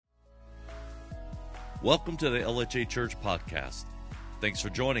Welcome to the LHA Church Podcast. Thanks for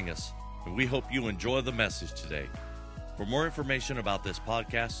joining us, and we hope you enjoy the message today. For more information about this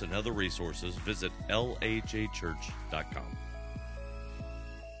podcast and other resources, visit lhachurch.com.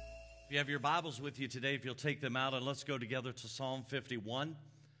 If you have your Bibles with you today, if you'll take them out, and let's go together to Psalm 51.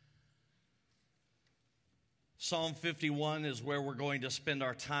 Psalm 51 is where we're going to spend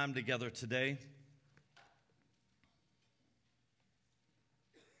our time together today.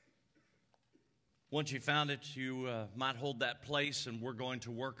 Once you found it, you might hold that place, and we're going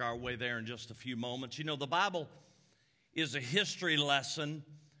to work our way there in just a few moments. You know, the Bible is a history lesson.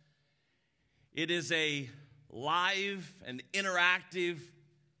 It is a live and interactive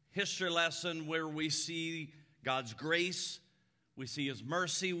history lesson where we see God's grace, we see His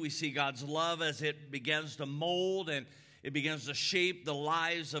mercy, we see God's love as it begins to mold and it begins to shape the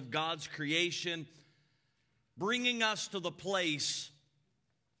lives of God's creation, bringing us to the place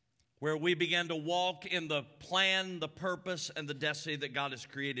where we begin to walk in the plan, the purpose, and the destiny that God has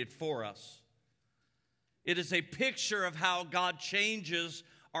created for us. It is a picture of how God changes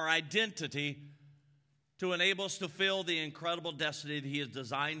our identity to enable us to fill the incredible destiny that He has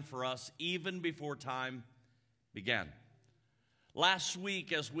designed for us even before time began. Last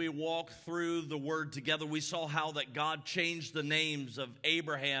week, as we walked through the Word together, we saw how that God changed the names of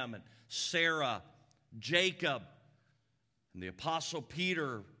Abraham and Sarah, Jacob, and the Apostle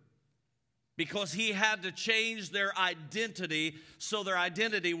Peter, because He had to change their identity so their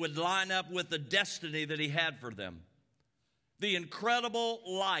identity would line up with the destiny that He had for them. The incredible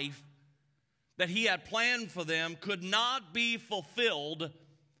life that He had planned for them could not be fulfilled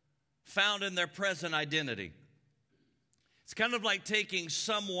found in their present identity. It's kind of like taking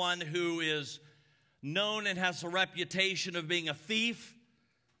someone who is known and has a reputation of being a thief,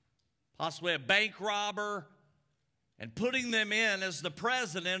 possibly a bank robber, and putting them in as the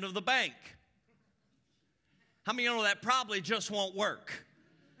president of the bank. How many of you know that probably just won't work?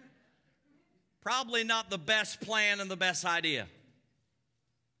 Probably not the best plan and the best idea.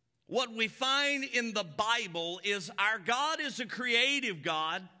 What we find in the Bible is our God is a creative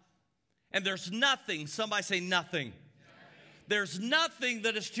God, and there's nothing, somebody say nothing. There's nothing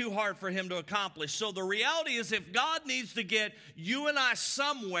that is too hard for Him to accomplish. So the reality is, if God needs to get you and I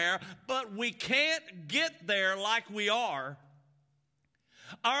somewhere, but we can't get there like we are,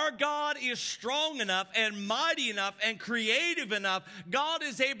 our God is strong enough and mighty enough and creative enough. God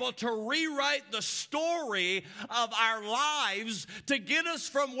is able to rewrite the story of our lives to get us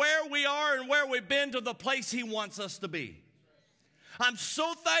from where we are and where we've been to the place He wants us to be. I'm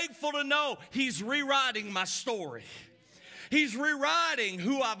so thankful to know He's rewriting my story. He's rewriting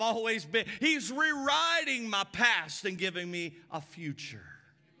who I've always been. He's rewriting my past and giving me a future.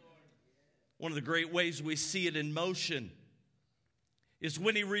 One of the great ways we see it in motion is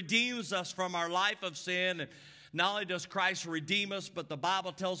when He redeems us from our life of sin. And not only does Christ redeem us, but the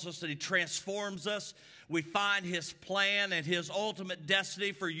Bible tells us that He transforms us. We find His plan and His ultimate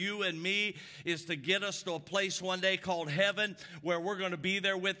destiny for you and me is to get us to a place one day called heaven, where we're going to be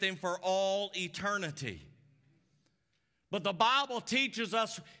there with Him for all eternity. But the Bible teaches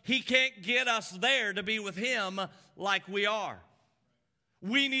us He can't get us there to be with Him like we are.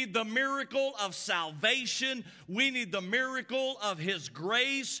 We need the miracle of salvation. We need the miracle of His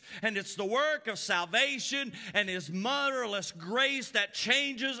grace. And it's the work of salvation and His marvelous grace that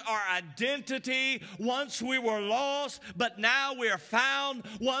changes our identity. Once we were lost, but now we are found.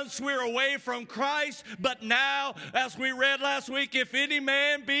 Once we were away from Christ, but now, as we read last week, if any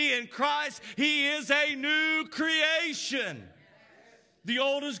man be in Christ, he is a new creation. The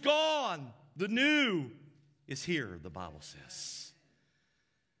old is gone. The new is here, the Bible says.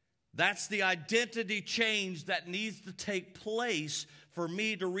 That's the identity change that needs to take place for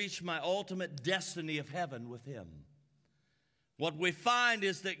me to reach my ultimate destiny of heaven with Him. What we find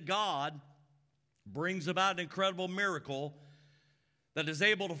is that God brings about an incredible miracle that is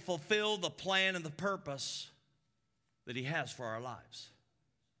able to fulfill the plan and the purpose that He has for our lives.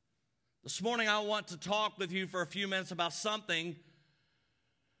 This morning I want to talk with you for a few minutes about something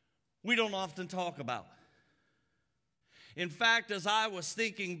we don't often talk about. In fact, as I was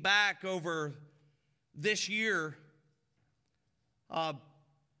thinking back over this year,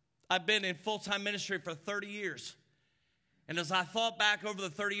 I've been in full-time ministry for 30 years. And as I thought back over the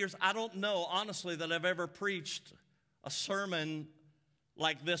 30 years, I don't know, honestly, that I've ever preached a sermon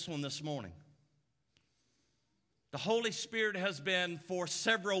like this one this morning. The Holy Spirit has been, for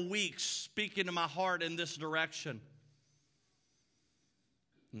several weeks, speaking to my heart in this direction.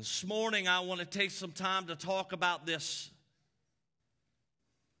 And this morning, I want to take some time to talk about this.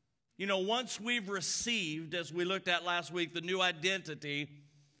 You know, once we've received, as we looked at last week, the new identity,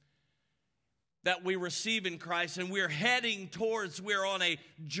 that we receive in Christ, and we're on a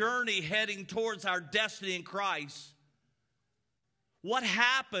journey heading towards our destiny in Christ. What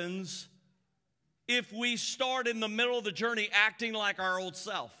happens if we start in the middle of the journey acting like our old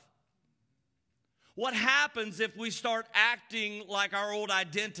self? What happens if we start acting like our old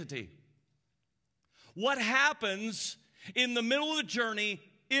identity? What happens in the middle of the journey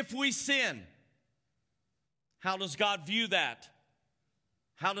if we sin? How does God view that?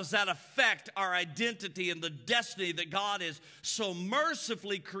 How does that affect our identity and the destiny that God has so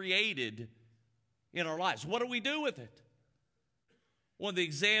mercifully created in our lives? What do we do with it? One of the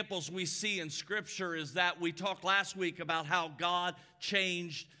examples we see in Scripture is that we talked last week about how God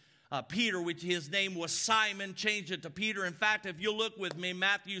changed Peter, which his name was Simon, changed it to Peter. In fact, if you look with me,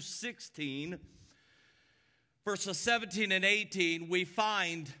 Matthew 16, verses 17 and 18, we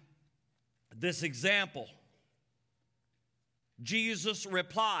find this example. Jesus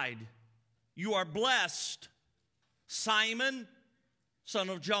replied, "You are blessed, Simon, son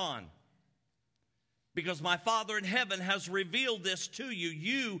of John, because my Father in heaven has revealed this to you.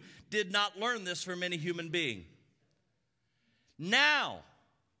 You did not learn this from any human being. Now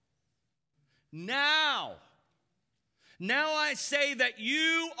I say that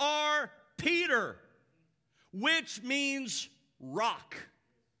you are Peter," which means rock.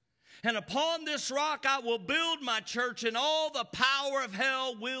 "And upon this rock I will build my church, and all the power of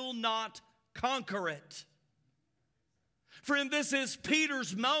hell will not conquer it." Friend, this is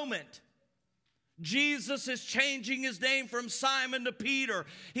Peter's moment. Jesus is changing his name from Simon to Peter.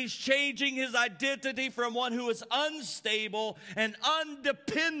 He's changing his identity from one who is unstable and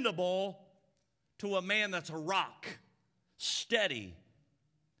undependable to a man that's a rock, steady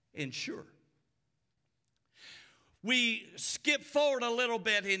and sure. We skip forward a little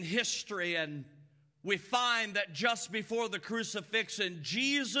bit in history, and we find that just before the crucifixion,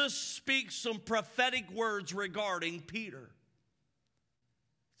 Jesus speaks some prophetic words regarding Peter.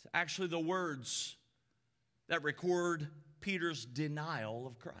 It's actually the words that record Peter's denial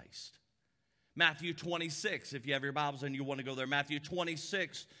of Christ. Matthew 26, if you have your Bibles and you want to go there. Matthew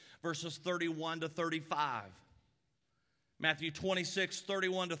 26, verses 31 to 35. Matthew 26,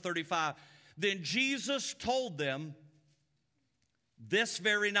 31 to 35. "Then Jesus told them, 'This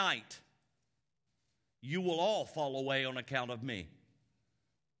very night you will all fall away on account of me.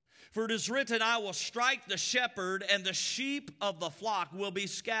 For it is written, I will strike the shepherd, and the sheep of the flock will be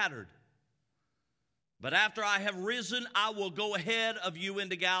scattered. But after I have risen, I will go ahead of you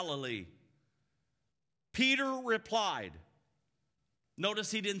into Galilee.' Peter replied,"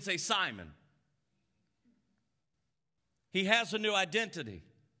 notice he didn't say Simon. He has a new identity.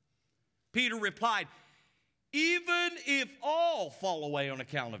 Peter replied, "Even if all fall away on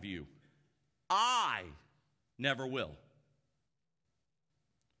account of you, I never will."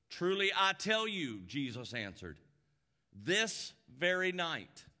 "Truly I tell you," Jesus answered, "this very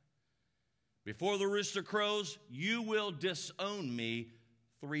night, before the rooster crows, you will disown me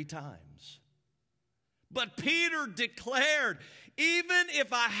 3 times. But Peter declared, "Even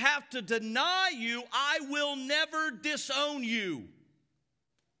if I have to deny you, I will never disown you."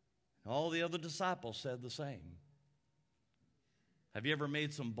 All the other disciples said the same. Have you ever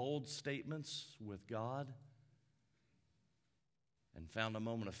made some bold statements with God and found a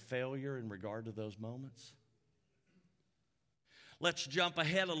moment of failure in regard to those moments? Let's jump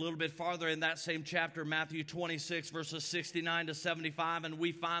ahead a little bit farther in that same chapter, Matthew 26, verses 69 to 75, and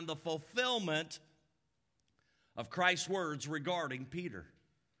we find the fulfillment of Christ's words regarding Peter.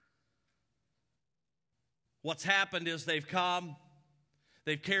 What's happened is they've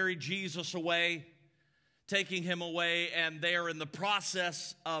carried Jesus away, taking him away, and they are in the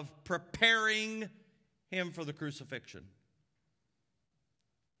process of preparing him for the crucifixion.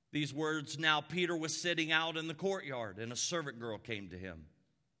 These words, "Now Peter was sitting out in the courtyard, and a servant girl came to him.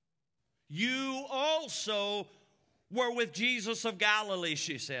 'You also were with Jesus of Galilee,'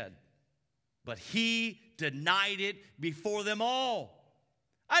 she said. But he denied it before them all.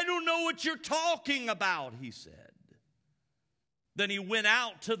 'I don't know what you're talking about,' he said. Then he went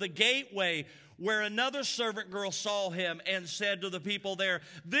out to the gateway, where another servant girl saw him and said to the people there,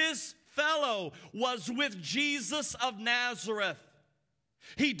 'This fellow was with Jesus of Nazareth.'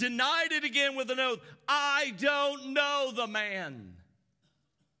 He denied it again with an oath, 'I don't know the man.'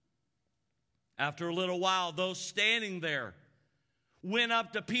 After a little while, those standing there went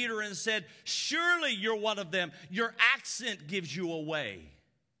up to Peter and said, 'Surely you're one of them. Your accent gives you away.'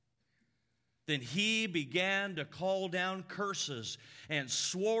 Then he began to call down curses and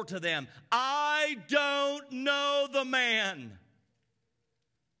swore to them, 'I don't know the man.'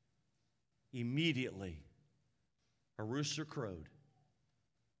 Immediately, a rooster crowed.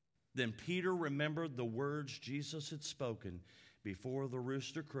 Then Peter remembered the words Jesus had spoken, "Before the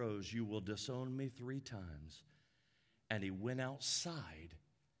rooster crows, you will disown me 3 times." And he went outside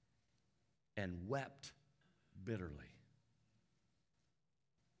and wept bitterly.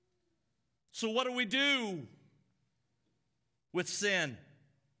 So what do we do with sin?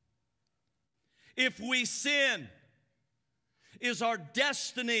 If we sin, is our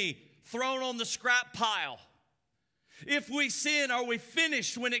destiny thrown on the scrap pile? If we sin, are we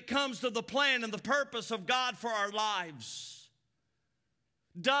finished when it comes to the plan and the purpose of God for our lives?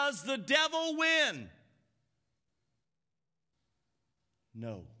 Does the devil win?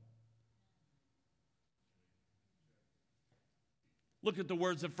 No. Look at the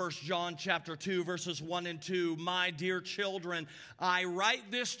words of 1 John chapter 2, verses 1 and 2. "My dear children, I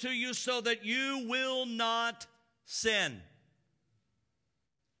write this to you so that you will not sin."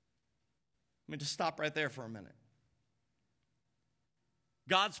 Let me just stop right there for a minute.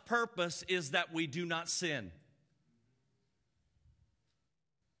 God's purpose is that we do not sin.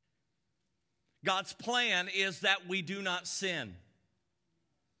 God's plan is that we do not sin.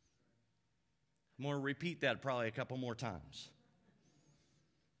 I'm going to repeat that probably a couple more times.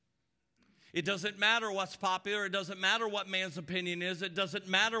 It doesn't matter what's popular. It doesn't matter what man's opinion is. It doesn't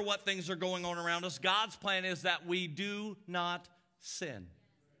matter what things are going on around us. God's plan is that we do not sin.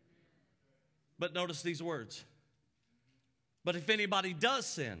 But notice these words. But if anybody does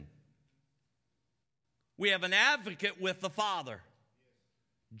sin, we have an advocate with the Father,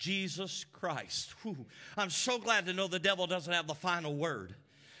 Jesus Christ. Whew. I'm so glad to know the devil doesn't have the final word.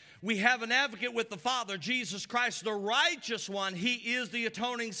 We have an advocate with the Father, Jesus Christ, the righteous one. He is the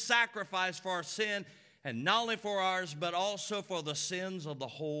atoning sacrifice for our sin, and not only for ours, but also for the sins of the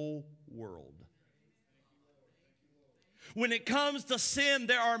whole world. When it comes to sin,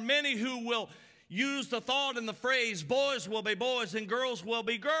 there are many who will use the thought and the phrase, boys will be boys and girls will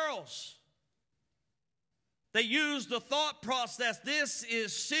be girls. They use the thought process, this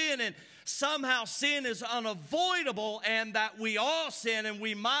is sin, and somehow sin is unavoidable, and that we all sin, and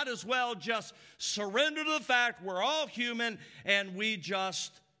we might as well just surrender to the fact we're all human and we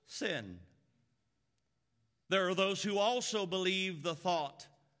just sin. There are those who also believe the thought,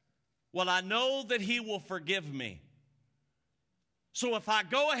 well, I know that He will forgive me. So if I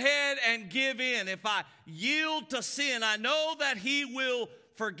go ahead and give in, if I yield to sin, I know that He will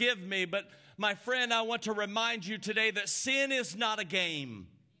forgive me. But my friend, I want to remind you today that sin is not a game.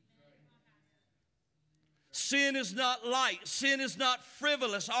 Sin is not light. Sin is not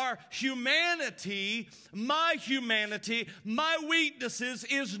frivolous. Our humanity, my weaknesses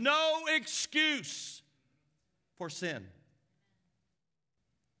is no excuse for sin.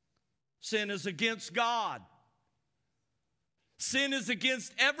 Sin is against God. Sin is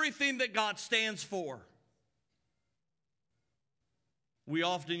against everything that God stands for. We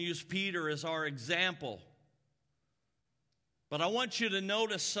often use Peter as our example. But I want you to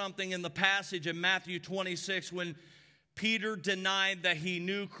notice something in the passage in Matthew 26 when Peter denied that he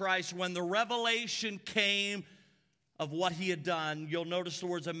knew Christ. When the revelation came of what he had done, you'll notice the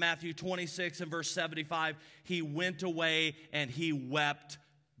words of Matthew 26 and verse 75. He went away and he wept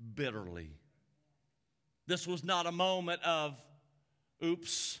bitterly. This was not a moment of,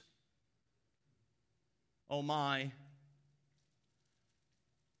 oops, oh my.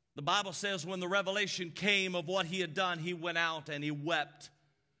 The Bible says when the revelation came of what he had done, he went out and he wept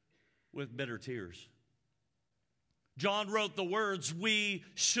with bitter tears. John wrote the words, we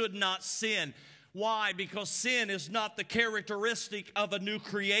should not sin. Why? Because sin is not the characteristic of a new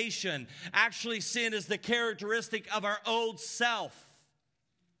creation. Actually, sin is the characteristic of our old self.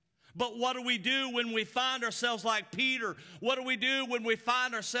 But what do we do when we find ourselves like Peter? What do we do when we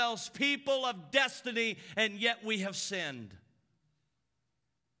find ourselves people of destiny and yet we have sinned?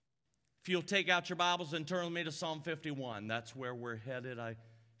 If you'll take out your Bibles and turn with me to Psalm 51. That's where we're headed. I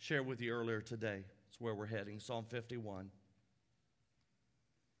shared with you earlier today. That's where we're heading, Psalm 51.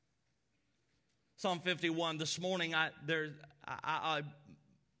 Psalm 51, this morning, I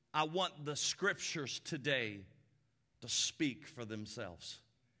want the scriptures today to speak for themselves.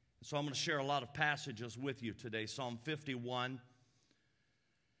 So I'm going to share a lot of passages with you today. Psalm 51,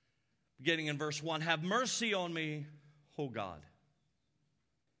 beginning in verse 1. Have mercy on me, O God.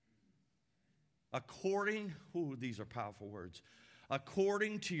 These are powerful words.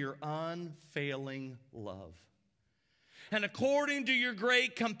 According to your unfailing love. And according to your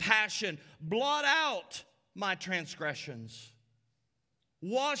great compassion, blot out my transgressions.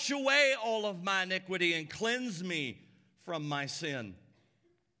 Wash away all of my iniquity and cleanse me from my sin.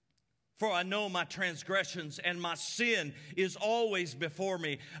 For I know my transgressions, and my sin is always before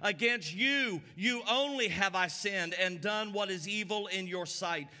me. Against you, you only have I sinned and done what is evil in your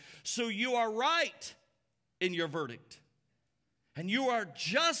sight. So you are right in your verdict, and you are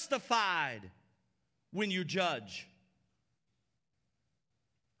justified when you judge.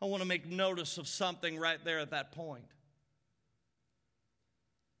 I want to make notice of something right there at that point.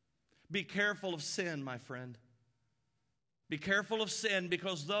 Be careful of sin, my friend. Be careful of sin,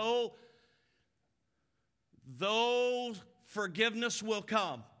 because though forgiveness will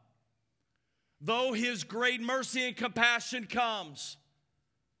come, though His great mercy and compassion comes,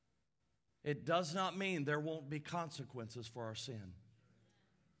 it does not mean there won't be consequences for our sin.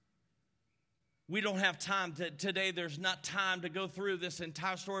 We don't have time today. There's not time to go through this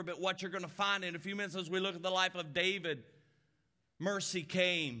entire story, but what you're going to find in a few minutes as we look at the life of David, mercy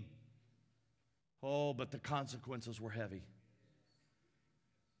came. Oh, but the consequences were heavy.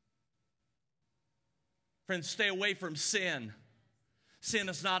 Friends, stay away from sin. Sin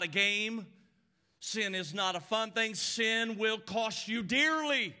is not a game. Sin is not a fun thing. Sin will cost you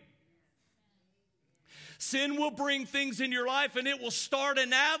dearly. Sin will bring things in your life, and it will start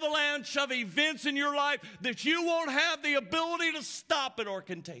an avalanche of events in your life that you won't have the ability to stop it or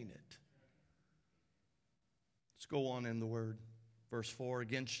contain it. Let's go on in the Word. Verse 4,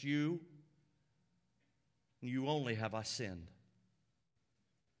 against you, you only have I sinned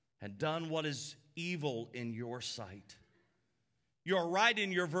and done what is evil in your sight. You are right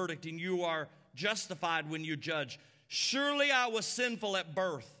in your verdict, and you are justified when you judge. Surely I was sinful at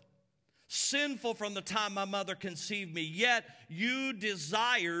birth, sinful from the time my mother conceived me. Yet you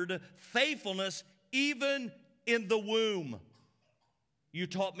desired faithfulness even in the womb. You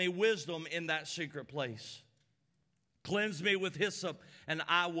taught me wisdom in that secret place. Cleanse me with hyssop, and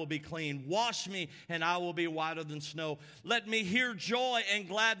I will be clean. Wash me, and I will be whiter than snow. Let me hear joy and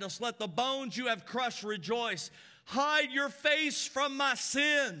gladness. Let the bones you have crushed rejoice. Hide your face from my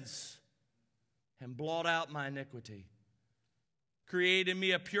sins, and blot out my iniquity. Create in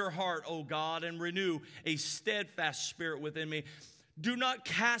me a pure heart, O God, and renew a steadfast spirit within me. Do not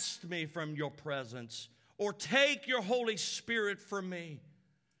cast me from your presence, or take your Holy Spirit from me.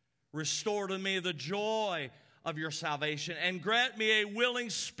 Restore to me the joy of your salvation, and grant me a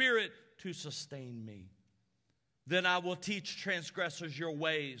willing spirit to sustain me. Then I will teach transgressors your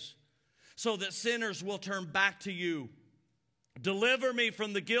ways, so that sinners will turn back to you. Deliver me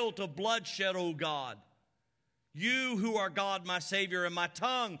from the guilt of bloodshed, O God. You who are God, my Savior, and my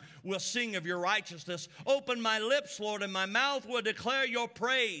tongue will sing of your righteousness. Open my lips, Lord, and my mouth will declare your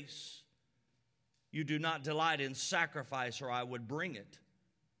praise. You do not delight in sacrifice, or I would bring it.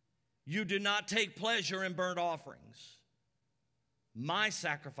 You do not take pleasure in burnt offerings. My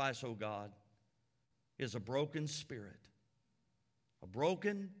sacrifice, O God, is a broken spirit, a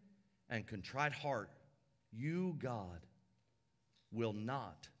broken and contrite heart. You, God, will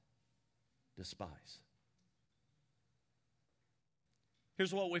not despise.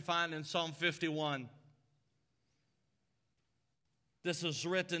 Here's what we find in Psalm 51. This is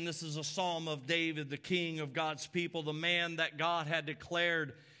written, this is a psalm of David, the king of God's people, the man that God had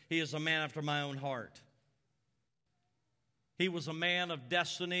declared he is a man after my own heart. He was a man of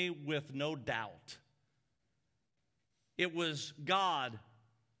destiny with no doubt. It was God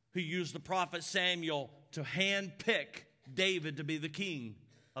who used the prophet Samuel to handpick David to be the king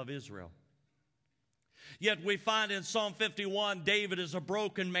of Israel. Yet we find in Psalm 51, David is a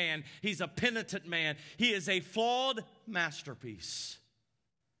broken man. He's a penitent man. He is a flawed masterpiece.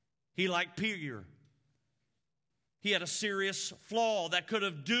 He, like Peter, he had a serious flaw that could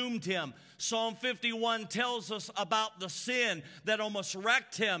have doomed him. Psalm 51 tells us about the sin that almost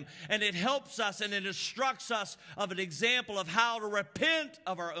wrecked him, and it helps us and it instructs us of an example of how to repent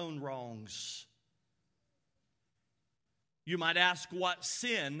of our own wrongs. You might ask, what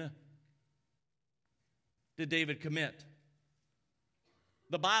sin did David commit?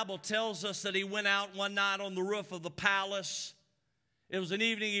 The Bible tells us that he went out one night on the roof of the palace. It was an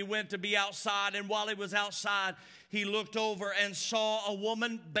evening he went to be outside, and while he was outside, he looked over and saw a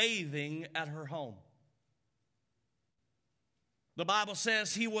woman bathing at her home. The Bible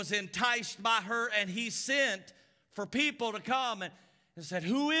says he was enticed by her, and he sent for people to come and said,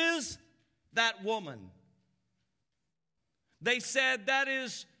 "Who is that woman?" They said, "That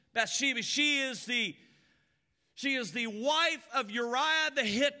is Bathsheba. She is the wife of Uriah the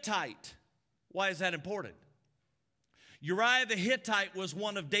Hittite." Why is that important? Uriah the Hittite was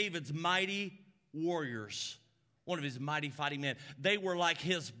one of David's mighty warriors, one of his mighty fighting men. They were like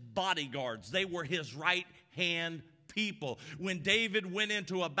his bodyguards. They were his right-hand people. When David went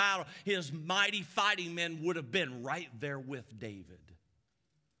into a battle, his mighty fighting men would have been right there with David.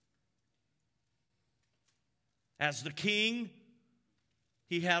 As the king,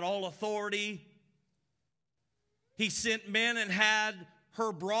 he had all authority. He sent men and had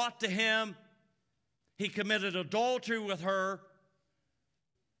her brought to him. He committed adultery with her.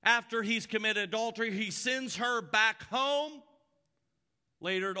 After he's committed adultery, he sends her back home.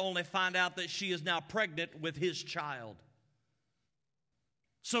 Later to only find out that she is now pregnant with his child.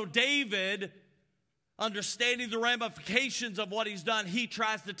 So David, understanding the ramifications of what he's done, he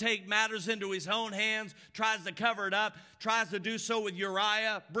tries to take matters into his own hands, tries to cover it up, tries to do so with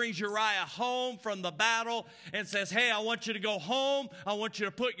Uriah, brings Uriah home from the battle and says, hey, I want you to go home. I want you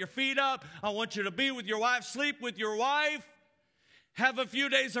to put your feet up. I want you to be with your wife, sleep with your wife, have a few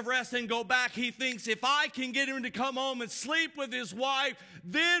days of rest and go back. He thinks if I can get him to come home and sleep with his wife,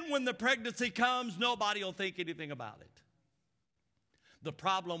 then when the pregnancy comes, nobody will think anything about it. The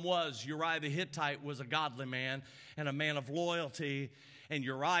problem was Uriah the Hittite was a godly man and a man of loyalty. And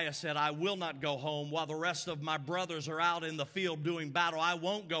Uriah said, I will not go home while the rest of my brothers are out in the field doing battle. I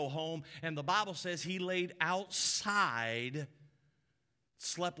won't go home. And the Bible says he laid outside,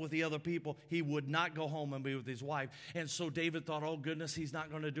 slept with the other people. He would not go home and be with his wife. And so David thought, oh goodness, he's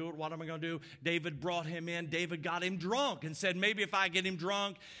not going to do it. What am I going to do? David brought him in. David got him drunk and said, maybe if I get him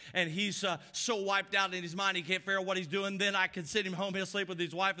drunk and he's so wiped out in his mind he can't figure out what he's doing, then I can send him home. He'll sleep with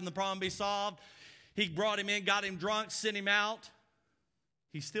his wife and the problem be solved. He brought him in, got him drunk, sent him out.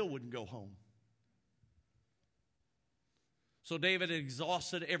 He still wouldn't go home. So David had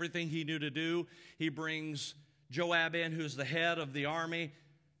exhausted everything he knew to do. He brings Joab in, who's the head of the army,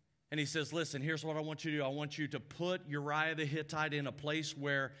 and he says, listen, here's what I want you to do. I want you to put Uriah the Hittite in a place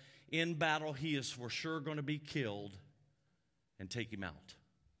where in battle he is for sure going to be killed, and take him out.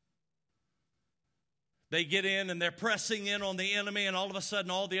 They get in and they're pressing in on the enemy, and all of a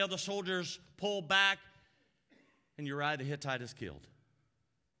sudden all the other soldiers pull back, and Uriah the Hittite is killed.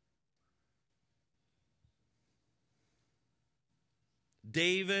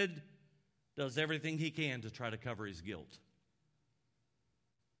 David does everything he can to try to cover his guilt.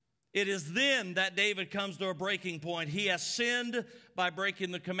 It is then that David comes to a breaking point. He has sinned by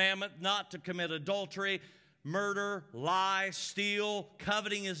breaking the commandment not to commit adultery, murder, lie, steal,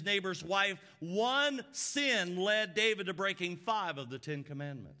 coveting his neighbor's wife. One sin led David to breaking 5 of the 10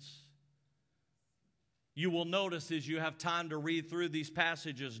 commandments. You will notice as you have time to read through these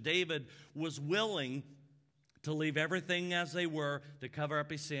passages, David was willing to leave everything as they were to cover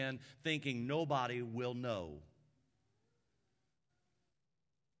up his sin, thinking nobody will know.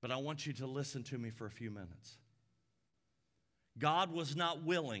 But I want you to listen to me for a few minutes. God was not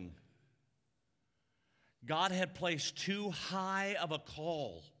willing. God had placed too high of a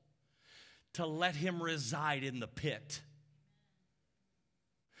call to let him reside in the pit.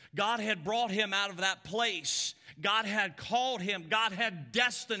 God had brought him out of that place. God had called him. God had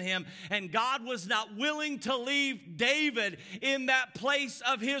destined him. And God was not willing to leave David in that place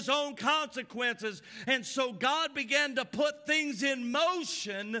of his own consequences. And so God began to put things in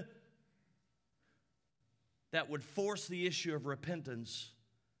motion that would force the issue of repentance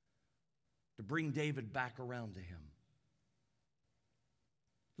to bring David back around to him.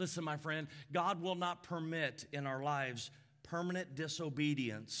 Listen, my friend, God will not permit in our lives permanent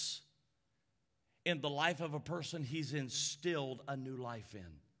disobedience in the life of a person he's instilled a new life in.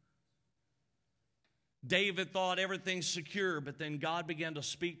 David thought everything's secure, but then God began to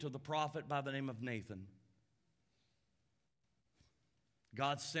speak to the prophet by the name of Nathan.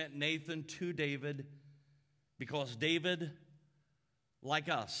 God sent Nathan to David because David, like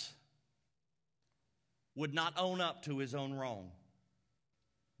us, would not own up to his own wrong.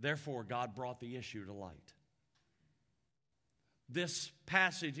 Therefore, God brought the issue to light. This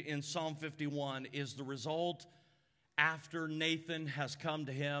passage in Psalm 51 is the result after Nathan has come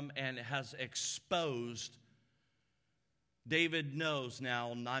to him and has exposed. David knows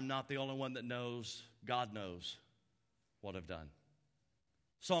now, and I'm not the only one that knows, God knows what I've done.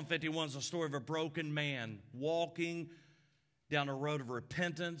 Psalm 51 is a story of a broken man walking down a road of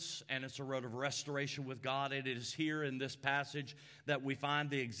repentance, and it's a road of restoration with God. It is here in this passage that we find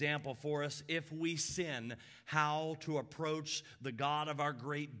the example for us, if we sin, how to approach the God of our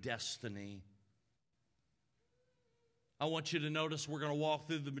great destiny. I want you to notice we're going to walk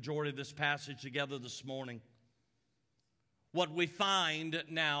through the majority of this passage together this morning. What we find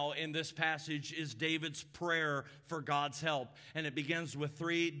now in this passage is David's prayer for God's help, and it begins with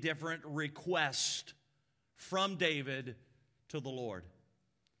 3 different requests from David to the Lord.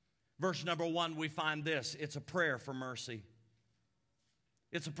 Verse number 1, we find this. It's a prayer for mercy.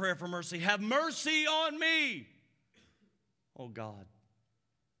 It's a prayer for mercy. Have mercy on me, oh God.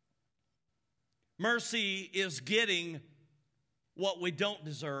 Mercy is getting what we don't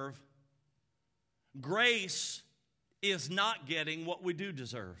deserve. Grace is not getting what we do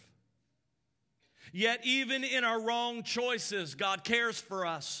deserve. Yet even in our wrong choices, God cares for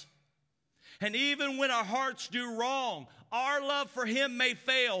us. And even when our hearts do wrong, our love for Him may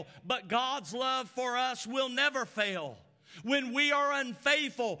fail, but God's love for us will never fail. When we are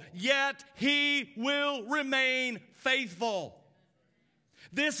unfaithful, yet He will remain faithful.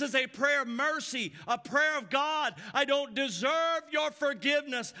 This is a prayer of mercy, a prayer of God. I don't deserve your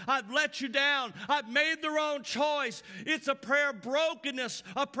forgiveness. I've let you down. I've made the wrong choice. It's a prayer of brokenness,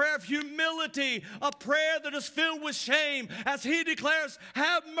 a prayer of humility, a prayer that is filled with shame as He declares,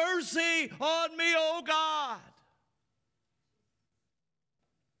 have mercy on me, O God.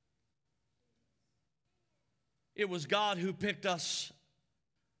 It was God who picked us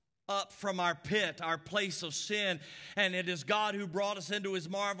up from our pit, our place of sin, and it is God who brought us into His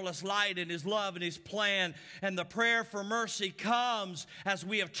marvelous light and His love and His plan. And the prayer for mercy comes as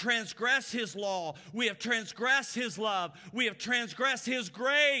we have transgressed His law, we have transgressed His love, we have transgressed His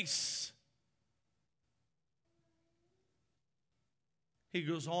grace. He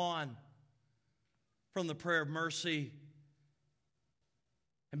goes on from the prayer of mercy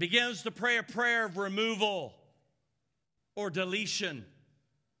and begins to pray a prayer of removal or deletion.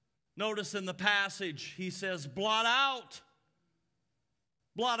 Notice in the passage, he says, blot out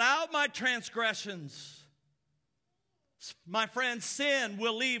my transgressions. My friend, sin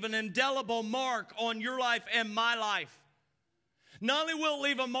will leave an indelible mark on your life and my life. Not only will it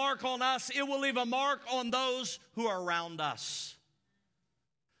leave a mark on us, it will leave a mark on those who are around us.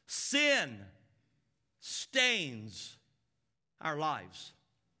 Sin stains our lives.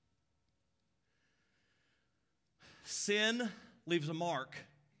 Sin leaves a mark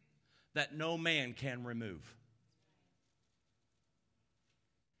that no man can remove.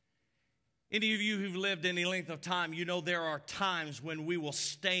 Any of you who've lived any length of time, you know there are times when we will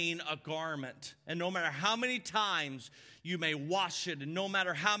stain a garment. And no matter how many times you may wash it, and no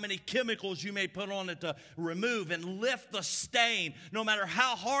matter how many chemicals you may put on it to remove and lift the stain, no matter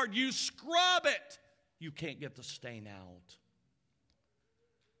how hard you scrub it, you can't get the stain out.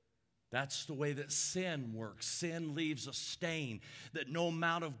 That's the way that sin works. Sin leaves a stain that no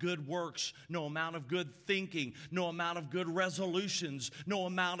amount of good works, no amount of good thinking, no amount of good resolutions, no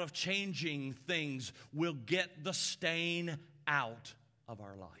amount of changing things will get the stain out of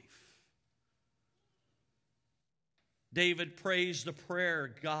our life. David prays the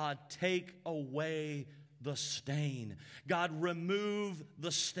prayer, God, take away the stain. God, remove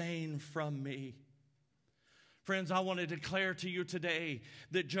the stain from me. Friends, I want to declare to you today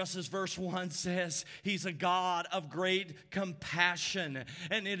that just as verse 1 says, He's a God of great compassion.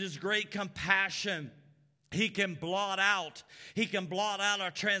 And it is great compassion. He can blot out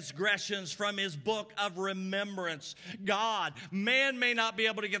our transgressions from His book of remembrance. God, man may not be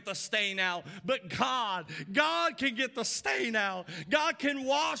able to get the stain out, but God can get the stain out. God can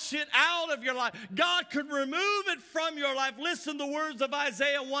wash it out of your life. God can remove it from your life. Listen to the words of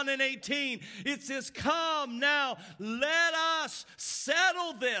Isaiah 1:18. It says, come now, let us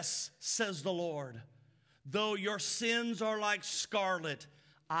settle this, says the Lord. Though your sins are like scarlet,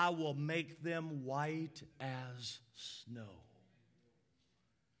 I will make them white as snow.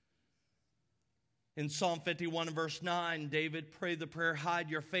 In Psalm 51 and verse 9, David prayed the prayer, hide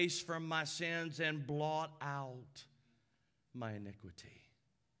your face from my sins and blot out my iniquity.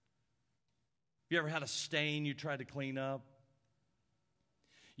 You ever had a stain you tried to clean up?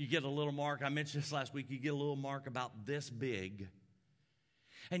 You get a little mark. I mentioned this last week. You get a little mark about this big.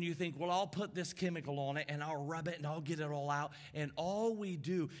 And you think, well, I'll put this chemical on it and I'll rub it and I'll get it all out. And all we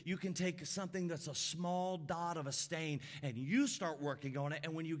do, you can take something that's a small dot of a stain and you start working on it.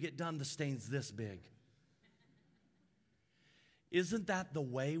 And when you get done, the stain's this big. Isn't that the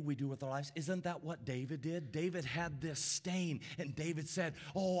way we do with our lives? Isn't that what David did? David had this stain and David said,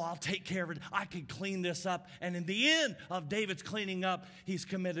 oh, I'll take care of it. I can clean this up. And in the end of David's cleaning up, he's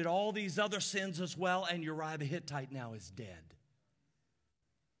committed all these other sins as well. And Uriah the Hittite now is dead.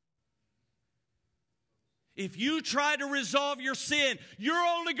 If you try to resolve your sin, you're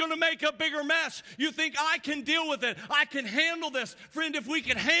only going to make a bigger mess. You think, I can deal with it. I can handle this. Friend, if we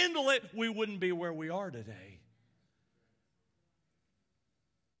could handle it, we wouldn't be where we are today.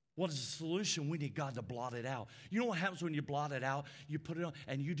 What is the solution? We need God to blot it out. You know what happens when you blot it out? You put it on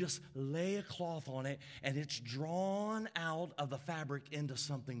and you just lay a cloth on it and it's drawn out of the fabric into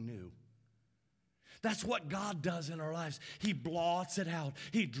something new. That's what God does in our lives. He blots it out.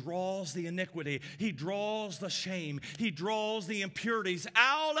 He draws the iniquity. He draws the shame. He draws the impurities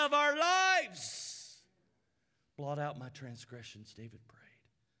out of our lives. Blot out my transgressions, David prayed.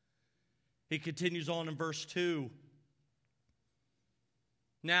 He continues on in verse 2.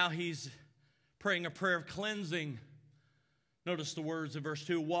 Now he's praying a prayer of cleansing. Notice the words of verse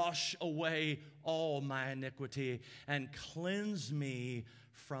 2, wash away all my iniquity and cleanse me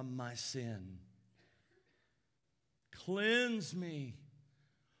from my sin. Cleanse me.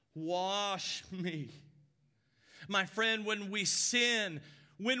 Wash me. My friend, when we sin,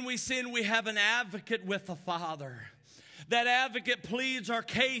 we have an advocate with the Father. That advocate pleads our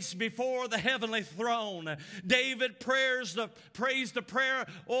case before the heavenly throne. David prays the prayer,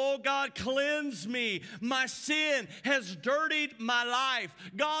 oh God, cleanse me. My sin has dirtied my life.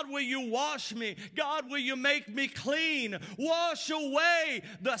 God, will you wash me? God, will you make me clean? Wash away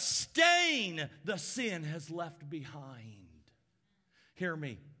the stain the sin has left behind. Hear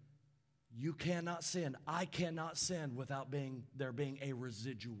me. You cannot sin. I cannot sin without there being a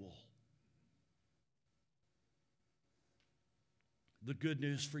residual. The good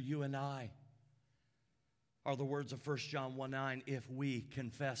news for you and I are the words of 1 John 1:9. If we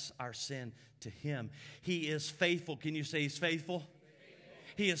confess our sin to Him, He is faithful. Can you say He's faithful?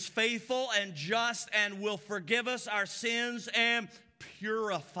 He is faithful and just and will forgive us our sins and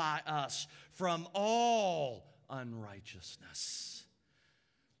purify us from all unrighteousness.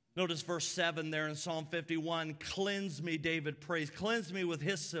 Notice verse 7 there in Psalm 51. Cleanse me, David prays. Cleanse me with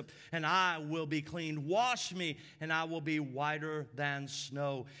hyssop, and I will be clean. Wash me, and I will be whiter than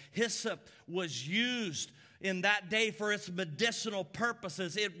snow. Hyssop was used in that day for its medicinal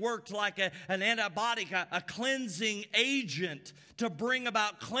purposes. It worked like an antibiotic, a cleansing agent to bring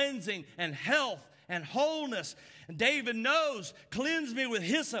about cleansing and health and wholeness. And David knows, cleanse me with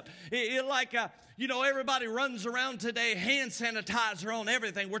hyssop. Everybody runs around today, hand sanitizer on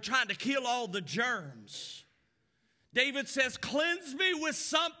everything. We're trying to kill all the germs. David says, cleanse me with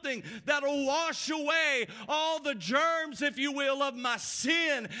something that'll wash away all the germs, if you will, of my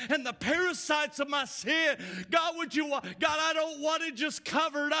sin and the parasites of my sin. God, I don't want it just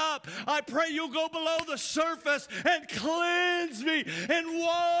covered up. I pray you'll go below the surface and cleanse me and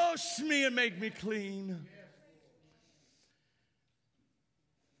wash me and make me clean.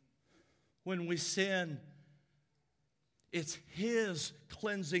 When we sin, it's His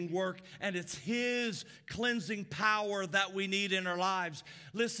cleansing work and it's His cleansing power that we need in our lives.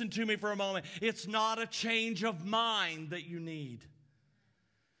 Listen to me for a moment. It's not a change of mind that you need,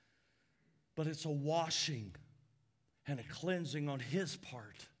 but it's a washing and a cleansing on His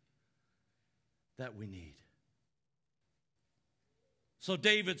part that we need. So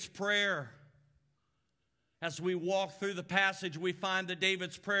David's prayer, as we walk through the passage, we find that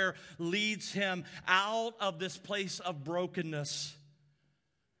David's prayer leads him out of this place of brokenness.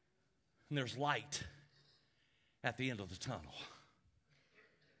 And there's light at the end of the tunnel.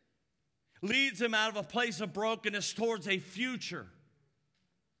 Leads him out of a place of brokenness towards a future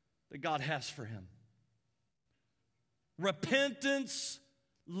that God has for him. Repentance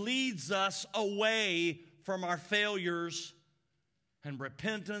leads us away from our failures, and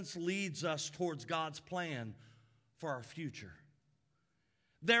repentance leads us towards God's plan for our future.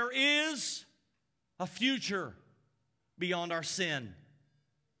 There is a future beyond our sin.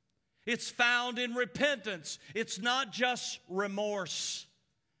 It's found in repentance. It's not just remorse.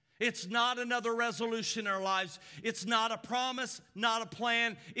 It's not another resolution in our lives. It's not a promise, not a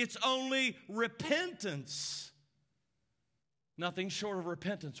plan. It's only repentance. Nothing short of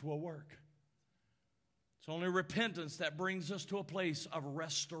repentance will work. It's only repentance that brings us to a place of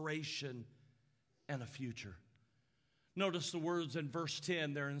restoration and a future. Notice the words in verse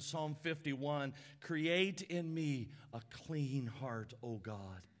 10 there in Psalm 51. Create in me a clean heart, O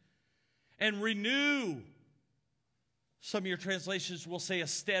God, and renew. Some of your translations will say a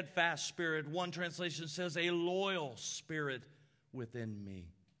steadfast spirit. One translation says a loyal spirit within me.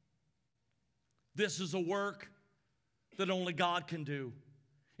 This is a work that only God can do.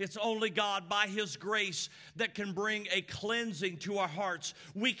 It's only God, by His grace, that can bring a cleansing to our hearts.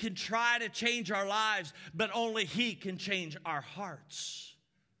 We can try to change our lives, but only He can change our hearts.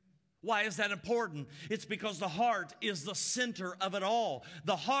 Why is that important? It's because the heart is the center of it all.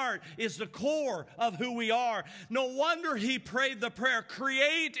 The heart is the core of who we are. No wonder he prayed the prayer,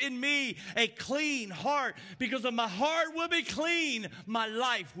 create in me a clean heart, because if my heart will be clean, my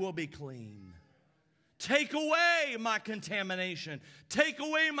life will be clean. Take away my contamination. Take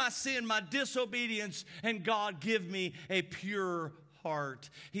away my sin, my disobedience, and God, give me a pure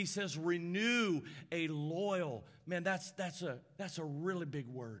heart. He says, renew a loyal. Man, that's a really big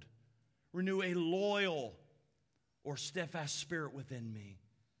word. Renew a loyal or steadfast spirit within me.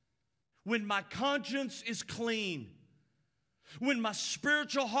 When my conscience is clean, when my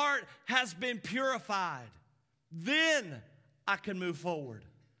spiritual heart has been purified, then I can move forward.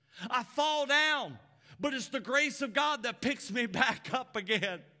 I fall down, but it's the grace of God that picks me back up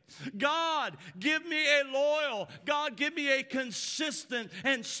again. God, give me a loyal, God, give me a consistent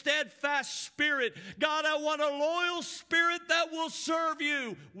and steadfast spirit. God, I want a loyal spirit that will serve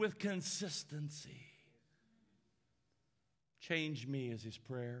you with consistency. Change me is his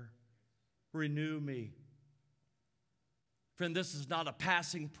prayer. Renew me. Friend, this is not a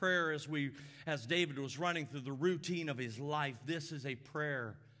passing prayer as David was running through the routine of his life. This is a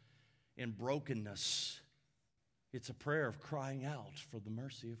prayer in brokenness. It's a prayer of crying out for the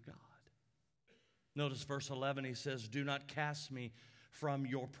mercy of God. Notice verse 11, he says, do not cast me from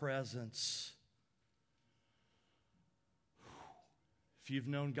your presence. If you've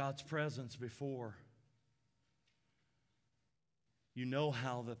known God's presence before, you know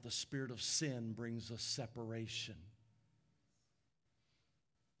how that the spirit of sin brings us separation.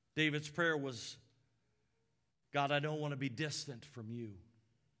 David's prayer was, God, I don't want to be distant from you.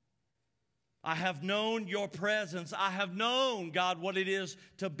 I have known your presence. I have known, God, what it is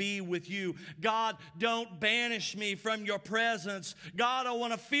to be with you. God, don't banish me from your presence. God, I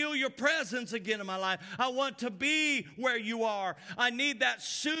want to feel your presence again in my life. I want to be where you are. I need that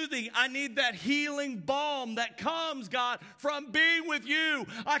soothing. I need that healing balm that comes, God, from being with you.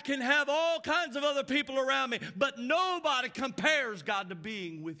 I can have all kinds of other people around me, but nobody compares, God, to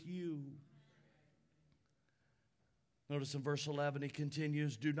being with you. Notice in verse 11, he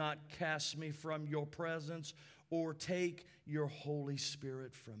continues, do not cast me from your presence or take your Holy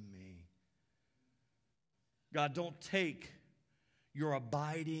Spirit from me. God, don't take your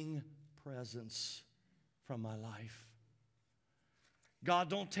abiding presence from my life. God,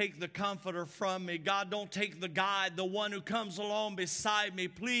 don't take the comforter from me. God, don't take the guide, the one who comes along beside me.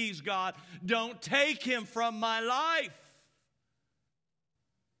 Please, God, don't take him from my life.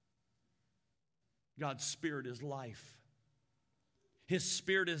 God's Spirit is life. His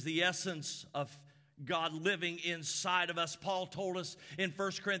Spirit is the essence of God living inside of us. Paul told us in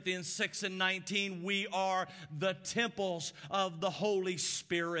 1 Corinthians 6:19, we are the temples of the Holy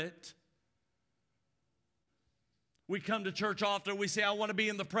Spirit. We come to church often, we say, I want to be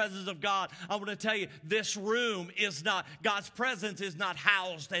in the presence of God. I want to tell you, this room is not, God's presence is not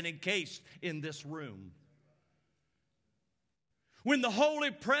housed and encased in this room. When the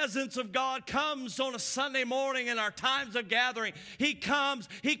holy presence of God comes on a Sunday morning in our times of gathering, He comes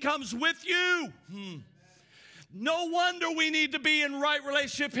with you. No wonder we need to be in right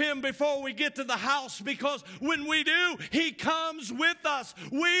relationship with Him before we get to the house, because when we do, He comes with us.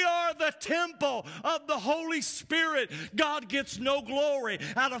 We are the temple of the Holy Spirit. God gets no glory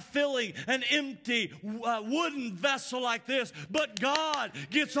out of filling an empty wooden vessel like this, but God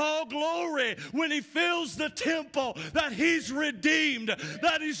gets all glory when He fills the temple that He's redeemed,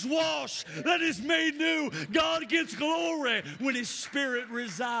 that He's washed, that He's made new. God gets glory when His Spirit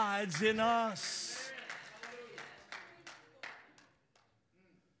resides in us.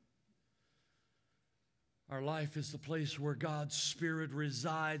 Our life is the place where God's Spirit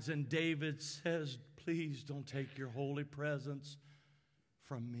resides, and David says, please don't take your holy presence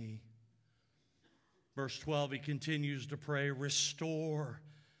from me. Verse 12, he continues to pray, restore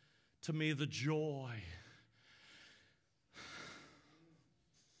to me the joy.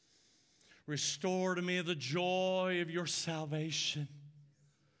 Restore to me the joy of your salvation.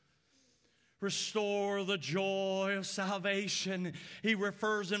 Restore the joy of salvation. He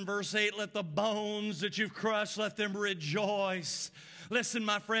refers in verse 8, let the bones that you've crushed, let them rejoice. Listen,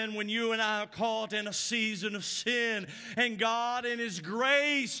 my friend, when you and I are caught in a season of sin, and God in His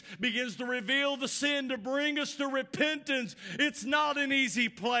grace begins to reveal the sin to bring us to repentance, it's not an easy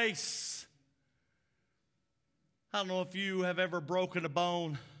place. I don't know if you have ever broken a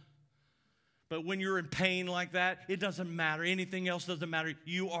bone, but when you're in pain like that, it doesn't matter. Anything else doesn't matter.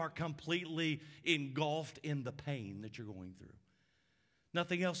 You are completely engulfed in the pain that you're going through.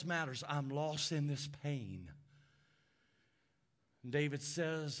 Nothing else matters. I'm lost in this pain. And David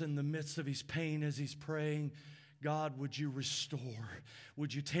says in the midst of his pain as he's praying, God, would you restore?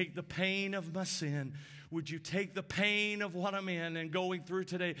 Would you take the pain of my sin? Would you take the pain of what I'm in and going through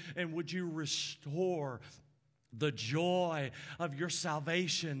today? And would you restore the joy of your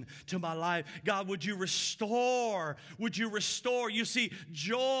salvation to my life? God, would you restore? Would you restore? You see,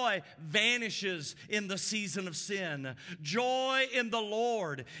 joy vanishes in the season of sin. Joy in the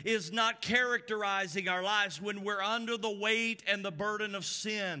Lord is not characterizing our lives when we're under the weight and the burden of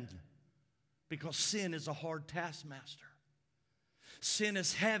sin, because sin is a hard taskmaster. Sin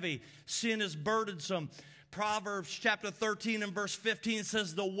is heavy. Sin is burdensome. Proverbs chapter 13 and verse 15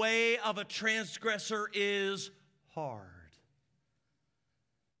 says, the way of a transgressor is hard.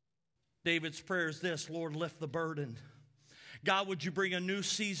 David's prayer is this, Lord, lift the burden. God, would you bring a new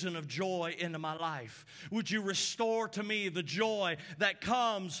season of joy into my life? Would you restore to me the joy that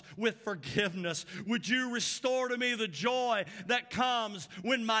comes with forgiveness? Would you restore to me the joy that comes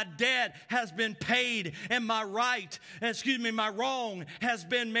when my debt has been paid and my wrong has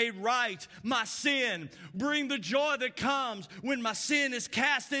been made right? My sin. Bring the joy that comes when my sin is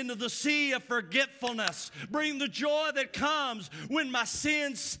cast into the sea of forgetfulness. Bring the joy that comes when my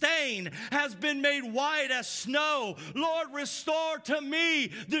sin stain has been made white as snow. Lord, restore to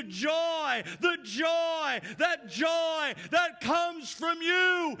me the joy that comes from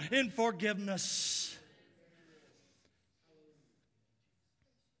you in forgiveness.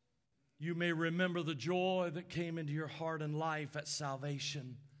 You may remember the joy that came into your heart and life at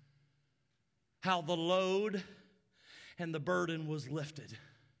salvation. How the load and the burden was lifted.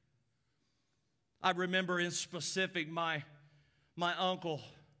 I remember in specific, my uncle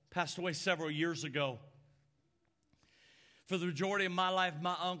passed away several years ago. For the majority of my life,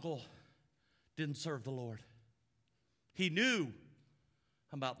 my uncle didn't serve the Lord. He knew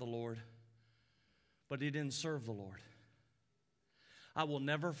about the Lord, but he didn't serve the Lord. I will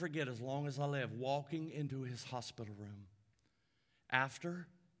never forget, as long as I live, walking into his hospital room after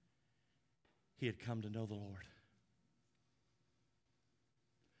he had come to know the Lord.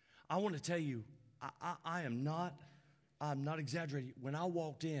 I want to tell you, I'm not exaggerating. When I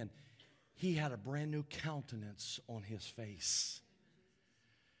walked in, he had a brand new countenance on his face.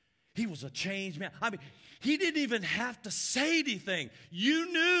 He was a changed man. I mean, he didn't even have to say anything.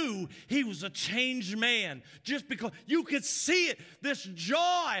 You knew he was a changed man just because you could see it. This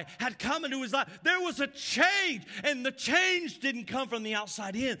joy had come into his life. There was a change, and the change didn't come from the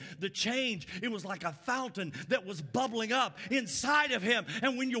outside in. The change, it was like a fountain that was bubbling up inside of him.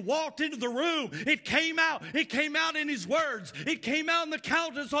 And when you walked into the room, it came out. It came out in his words. It came out in the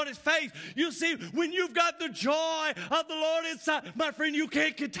countenance on his face. You see, when you've got the joy of the Lord inside, my friend, you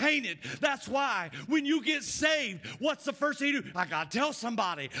can't contain it. That's why when you get saved, what's the first thing you do? I got to tell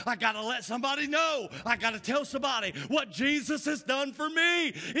somebody. I got to let somebody know. I got to tell somebody what Jesus has done for me.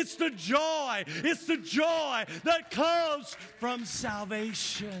 It's the joy. It's the joy that comes from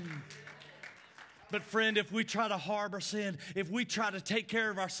salvation. But friend, if we try to harbor sin, if we try to take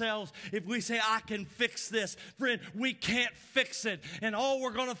care of ourselves, if we say, I can fix this, friend, we can't fix it. And all we're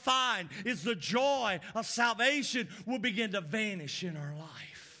going to find is the joy of salvation will begin to vanish in our life.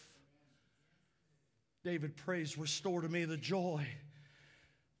 David prays, restore to me the joy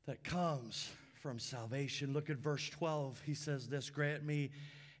that comes from salvation. Look at verse 12. He says this, grant me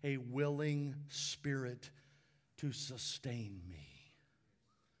a willing spirit to sustain me.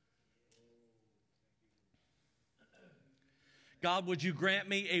 God, would you grant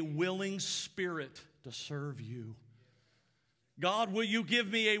me a willing spirit to serve you? God, will you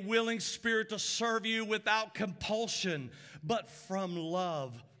give me a willing spirit to serve you without compulsion, but from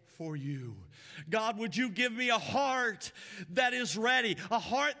love for you? God, would you give me a heart that is ready, a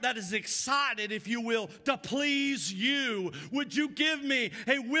heart that is excited, if you will, to please you? Would you give me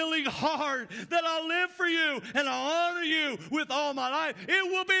a willing heart that I'll live for you and I'll honor you with all my life?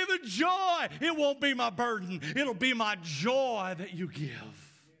 It will be the joy. It won't be my burden. It'll be my joy that you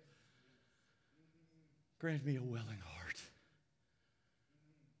give. Grant me a willing heart.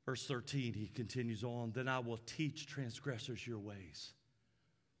 Verse 13, he continues on, then I will teach transgressors your ways,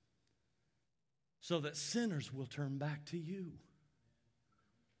 so that sinners will turn back to you.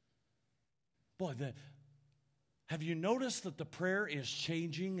 Boy, have you noticed that the prayer is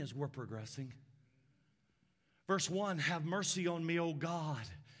changing as we're progressing? Verse 1, have mercy on me, O God.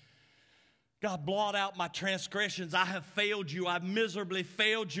 God, blot out my transgressions. I have failed you. I've miserably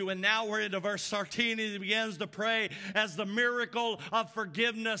failed you. And now we're into verse 13. He begins to pray as the miracle of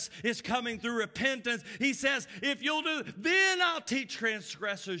forgiveness is coming through repentance. He says, if you'll do, then I'll teach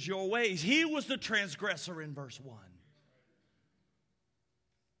transgressors your ways. He was the transgressor in verse 1.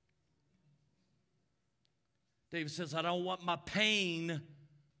 David says, I don't want my pain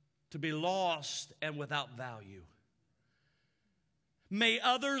to be lost and without value. May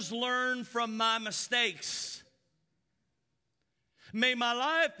others learn from my mistakes. May my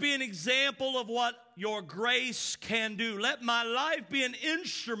life be an example of what your grace can do. Let my life be an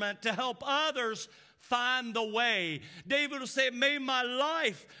instrument to help others find the way. David will say, may my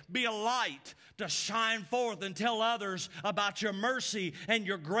life be a light to shine forth and tell others about your mercy and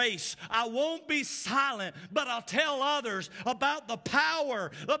your grace. I won't be silent, but I'll tell others about the power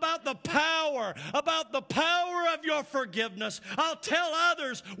of your forgiveness. I'll tell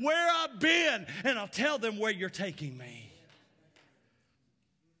others where I've been, and I'll tell them where you're taking me.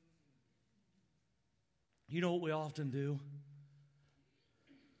 You know what we often do?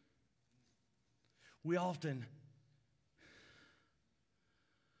 We often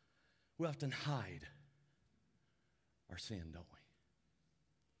We often hide our sin, don't we?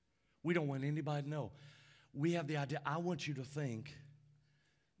 We don't want anybody to know. We have the idea, I want you to think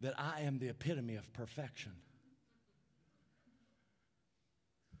that I am the epitome of perfection.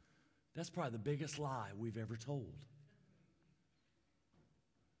 That's probably the biggest lie we've ever told.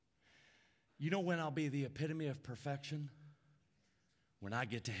 You know when I'll be the epitome of perfection? When I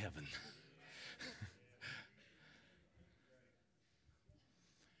get to heaven.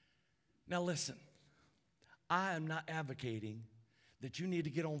 Now listen, I am not advocating that you need to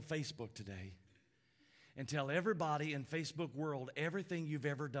get on Facebook today and tell everybody in Facebook world everything you've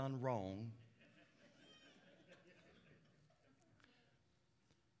ever done wrong.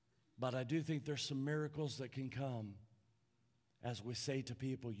 But I do think there's some miracles that can come as we say to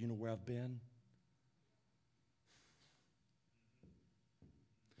people, you know where I've been?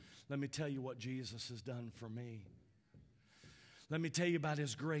 Let me tell you what Jesus has done for me. Let me tell you about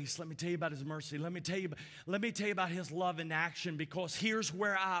His grace. Let me tell you about His mercy. Let me tell you about His love in action, because here's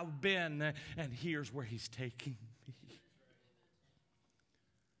where I've been and here's where He's taking me.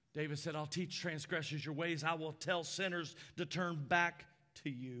 David said, I'll teach transgressors your ways. I will tell sinners to turn back to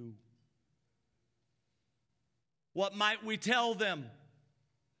you. What might we tell them?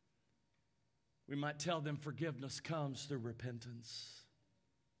 We might tell them forgiveness comes through repentance.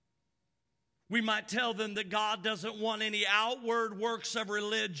 We might tell them that God doesn't want any outward works of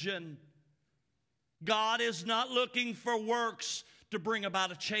religion. God is not looking for works to bring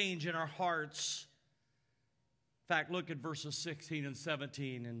about a change in our hearts. In fact, look at verses 16 and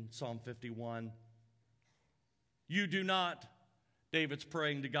 17 in Psalm 51. You do not, David's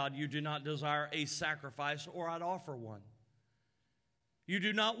praying to God, you do not desire a sacrifice, or I'd offer one. You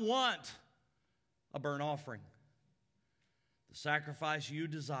do not want a burnt offering. The sacrifice you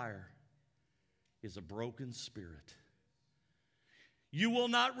desire is a broken spirit. You will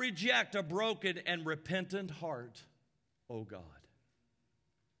not reject a broken and repentant heart, O God.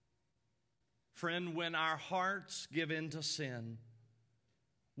 Friend, when our hearts give in to sin,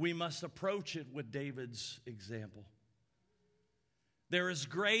 we must approach it with David's example. There is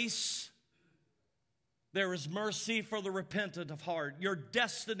grace, there is mercy for the repentant of heart. Your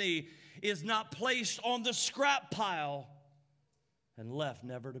destiny is not placed on the scrap pile and left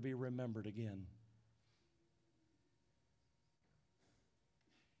never to be remembered again.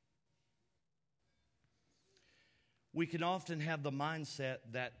 We can often have the mindset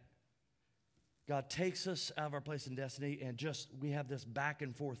that God takes us out of our place in destiny, and we have this back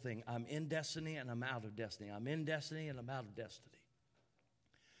and forth thing. I'm in destiny and I'm out of destiny. I'm in destiny and I'm out of destiny.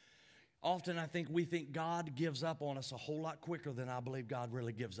 Often we think God gives up on us a whole lot quicker than I believe God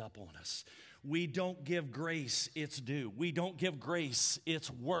really gives up on us. We don't give grace its due. We don't give grace its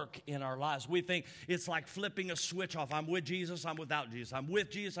work in our lives. We think it's like flipping a switch off. I'm with Jesus, I'm without Jesus. I'm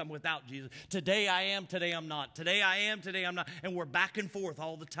with Jesus, I'm without Jesus. Today I am, today I'm not. Today I am, today I'm not. And we're back and forth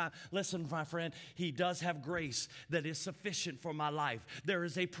all the time. Listen, my friend, He does have grace that is sufficient for my life. There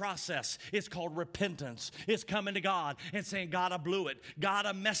is a process. It's called repentance. It's coming to God and saying, God, I blew it. God,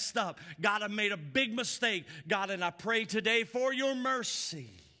 I messed up. God, I made a big mistake. God, and I pray today for your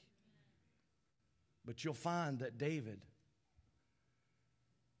mercy. But you'll find that David,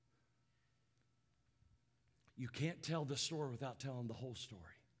 you can't tell the story without telling the whole story.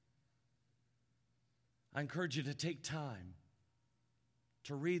 I encourage you to take time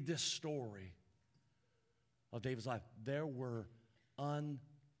to read this story of David's life. There were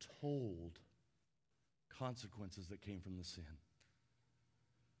untold consequences that came from the sin.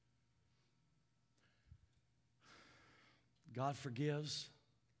 God forgives.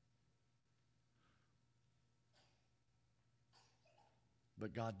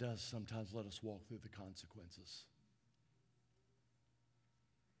 But God does sometimes let us walk through the consequences.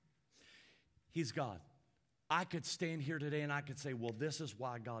 He's God. I could stand here today and I could say, well, this is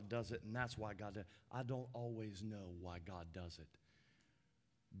why God does it, and that's why God does it. I don't always know why God does it,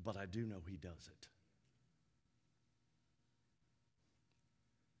 but I do know He does it.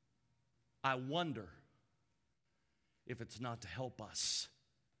 I wonder if it's not to help us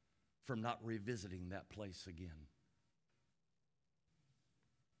from not revisiting that place again.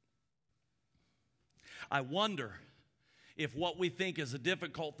 I wonder if what we think is a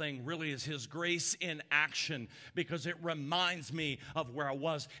difficult thing really is His grace in action, because it reminds me of where I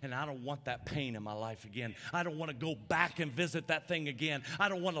was, and I don't want that pain in my life again. I don't want to go back and visit that thing again. I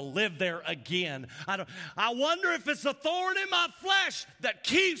don't want to live there again. I wonder if it's a thorn in my flesh that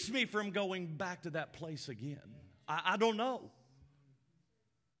keeps me from going back to that place again. I don't know.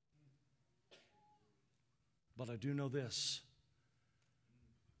 But I do know this.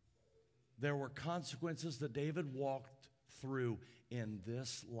 There were consequences that David walked through in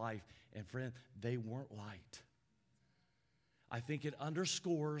this life. And friend, they weren't light. I think it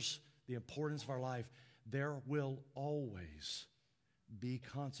underscores the importance of our life. There will always be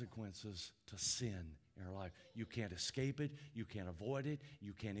consequences to sin in our life. You can't escape it. You can't avoid it.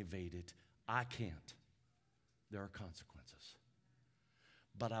 You can't evade it. I can't. There are consequences.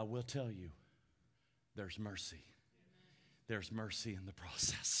 But I will tell you, there's mercy. There's mercy in the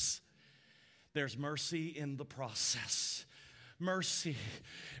process. There's mercy in the process. Mercy.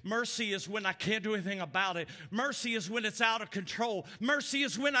 Mercy is when I can't do anything about it. Mercy is when it's out of control. Mercy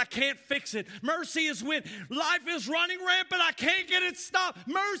is when I can't fix it. Mercy is when life is running rampant. I can't get it stopped.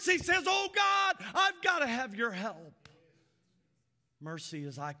 Mercy says, oh God, I've got to have your help. Mercy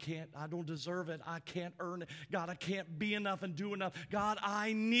is I don't deserve it. I can't earn it. God, I can't be enough and do enough. God,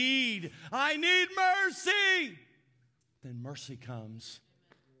 I need mercy. Then mercy comes.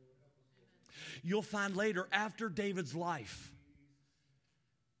 You'll find later, after David's life,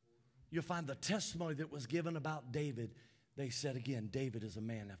 you'll find the testimony that was given about David. They said again, David is a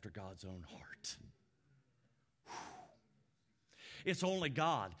man after God's own heart. It's only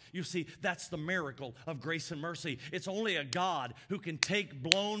God. You see, that's the miracle of grace and mercy. It's only a God who can take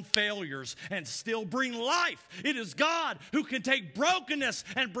blown failures and still bring life. It is God who can take brokenness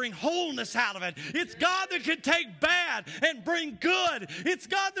and bring wholeness out of it. It's God that can take bad and bring good. It's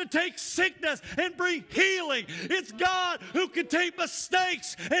God that takes sickness and bring healing. It's God who can take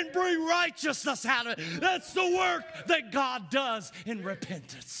mistakes and bring righteousness out of it. That's the work that God does in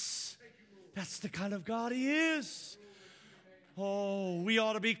repentance. That's the kind of God He is. Oh, we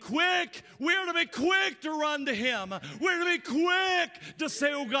ought to be quick. We ought to be quick to run to Him. We're to be quick to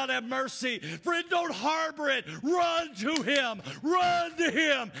say, oh, God, have mercy. Friend, don't harbor it. Run to Him. Run to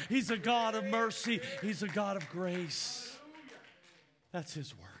Him. He's a God of mercy. He's a God of grace. That's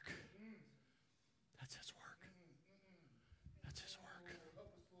His work. That's His work. That's His work.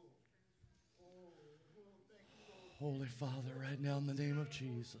 Holy Father, right now in the name of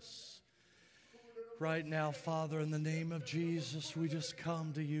Jesus. Right now, Father, in the name of Jesus, we just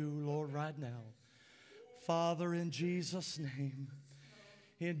come to you, Lord, right now. Father, in Jesus' name,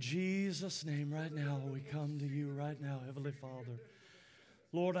 right now, we come to you right now, Heavenly Father.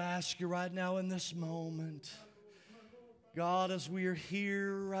 Lord, I ask you right now in this moment, God, as we are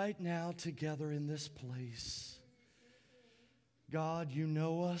here right now together in this place, God, you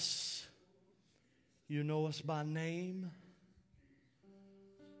know us. You know us by name.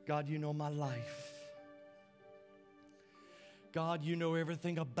 God, you know my life. God, you know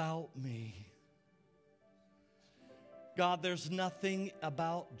everything about me. God, there's nothing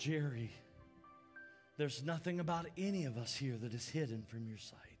about Jerry. There's nothing about any of us here that is hidden from your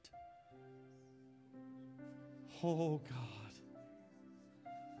sight. Oh,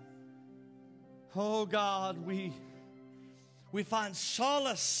 God. Oh, God, we find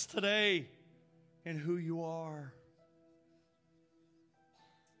solace today in who you are.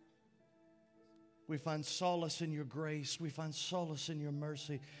 We find solace in your grace. We find solace in your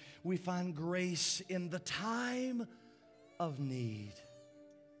mercy. We find grace in the time of need.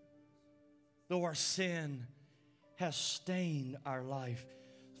 Though our sin has stained our life,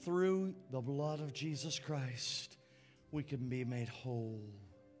 through the blood of Jesus Christ, we can be made whole.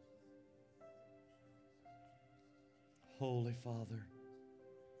 Holy Father.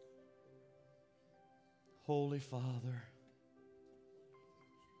 Holy Father.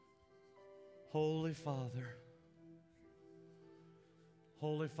 Holy Father,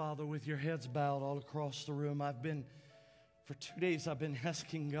 Holy Father, with your heads bowed all across the room, for 2 days I've been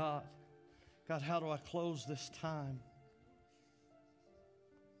asking God, how do I close this time?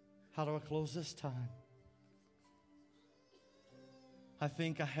 How do I close this time? I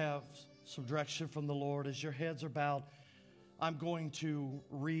think I have some direction from the Lord. As your heads are bowed, I'm going to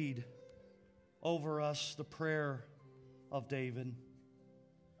read over us the prayer of David.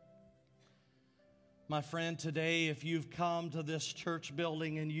 My friend, today, if you've come to this church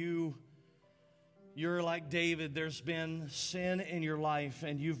building and you're like David, there's been sin in your life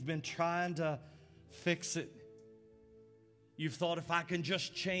and you've been trying to fix it. You've thought, if I can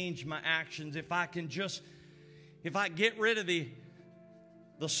just change my actions, if I get rid of the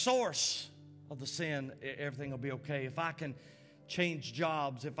source of the sin, everything will be okay. If I can change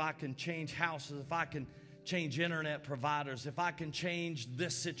jobs, if I can change houses, if I can change internet providers, if I can change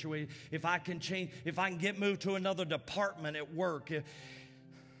this situation, if I can get moved to another department at work.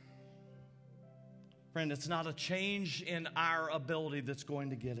 Friend, it's not a change in our ability that's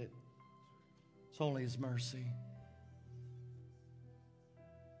going to get it. It's only His mercy.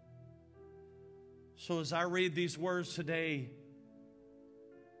 So as I read these words today,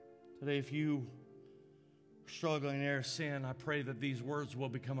 if you struggling in area of sin, I pray that these words will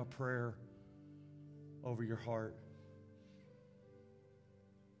become a prayer over your heart.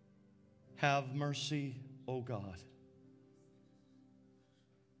 Have mercy, O God,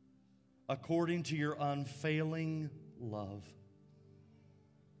 according to your unfailing love,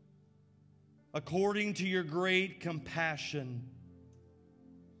 according to your great compassion,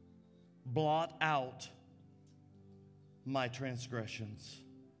 blot out my transgressions.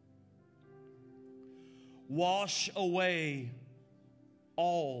 Wash away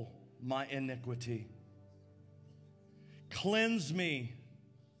all my iniquity. Cleanse me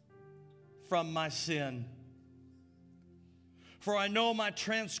from my sin. For I know my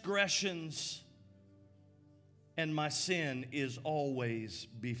transgressions, and my sin is always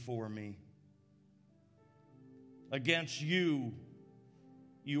before me. Against you,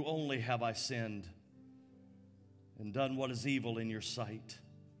 you only have I sinned and done what is evil in your sight.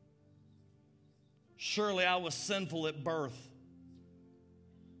 Surely I was sinful at birth,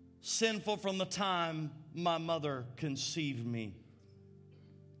 sinful from the time my mother conceived me.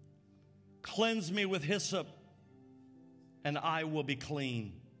 Cleanse me with hyssop, and I will be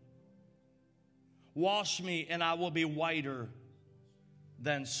clean. Wash me, and I will be whiter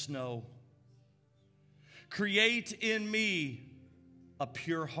than snow. Create in me a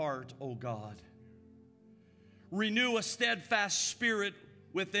pure heart, O God. Renew a steadfast spirit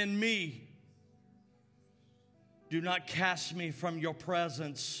within me. Do not cast me from your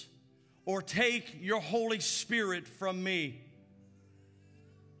presence, or take your Holy Spirit from me.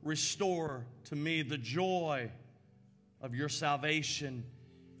 Restore to me the joy of your salvation,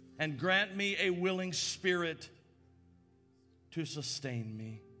 and grant me a willing spirit to sustain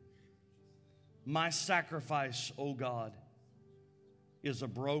me. My sacrifice, O God, is a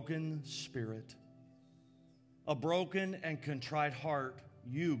broken spirit. A broken and contrite heart,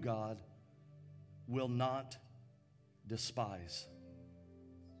 you, God, will not despise.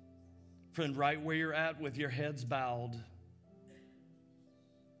 Friend, right where you're at with your heads bowed,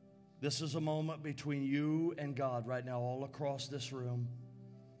 this is a moment between you and God right now, all across this room.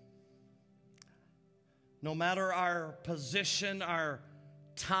 No matter our position, our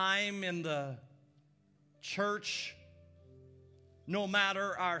time in the church, no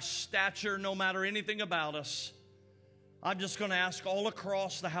matter our stature, no matter anything about us, I'm just going to ask all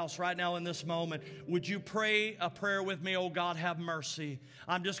across the house right now in this moment, would you pray a prayer with me? Oh God, have mercy.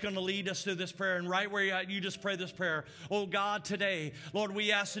 I'm just going to lead us through this prayer, and right where you're at, you just pray this prayer. Oh God, today, Lord,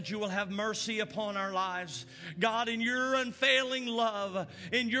 we ask that you will have mercy upon our lives. God, in your unfailing love,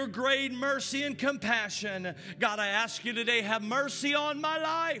 in your great mercy and compassion, God, I ask you today, have mercy on my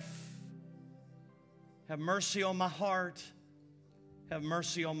life. Have mercy on my heart. Have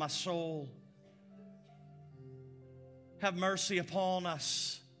mercy on my soul. Have mercy upon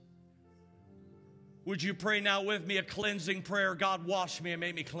us. Would you pray now with me a cleansing prayer? God, wash me and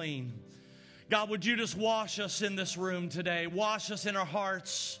make me clean. God, would you just wash us in this room today? Wash us in our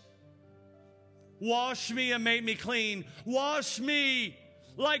hearts. Wash me and make me clean. Wash me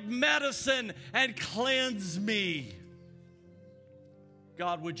like medicine and cleanse me.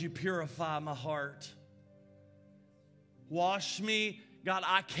 God, would you purify my heart? Wash me. God,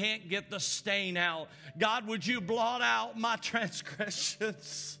 I can't get the stain out. God, would you blot out my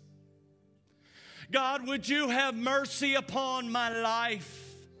transgressions? God, would you have mercy upon my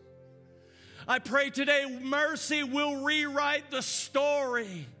life? I pray today mercy will rewrite the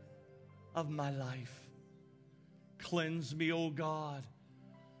story of my life. Cleanse me, oh God.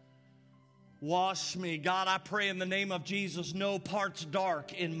 Wash me. God, I pray in the name of Jesus, no parts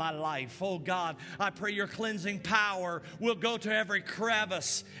dark in my life. Oh God, I pray your cleansing power will go to every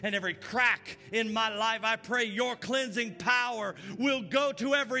crevice and every crack in my life. I pray your cleansing power will go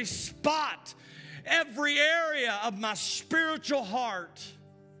to every spot, every area of my spiritual heart.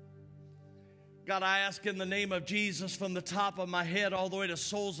 God, I ask in the name of Jesus, from the top of my head all the way to the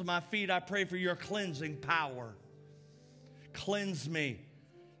soles of my feet, I pray for your cleansing power. Cleanse me.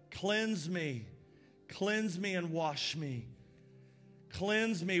 Cleanse me. Cleanse me and wash me.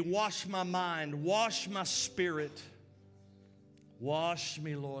 Cleanse me. Wash my mind. Wash my spirit. Wash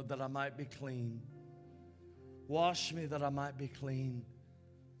me, Lord, that I might be clean. Wash me that I might be clean.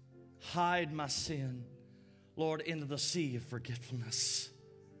 Hide my sin, Lord, into the sea of forgetfulness.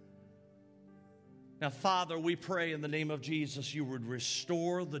 Now, Father, we pray in the name of Jesus you would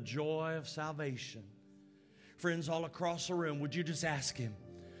restore the joy of salvation. Friends all across the room, would you just ask him?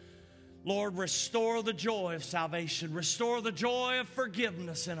 Lord, restore the joy of salvation. Restore the joy of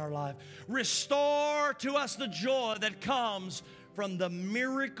forgiveness in our life. Restore to us the joy that comes from the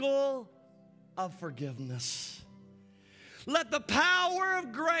miracle of forgiveness. Let the power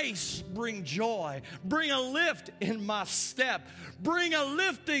of grace bring joy, bring a lift in my step, bring a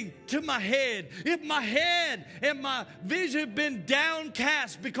lifting to my head. If my head and my vision have been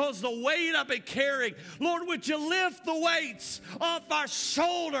downcast because the weight I've been carrying, Lord, would you lift the weights off our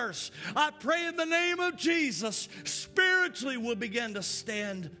shoulders? I pray in the name of Jesus, spiritually we'll begin to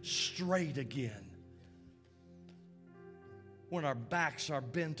stand straight again. When our backs are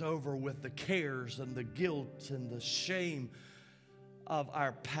bent over with the cares and the guilt and the shame of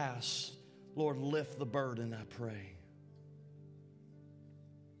our past, Lord, lift the burden, I pray.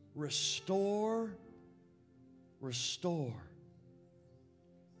 Restore the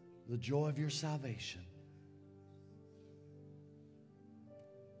joy of your salvation.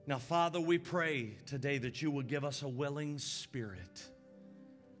 Now, Father, we pray today that you will give us a willing spirit.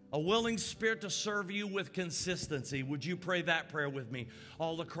 A willing spirit to serve you with consistency. Would you pray that prayer with me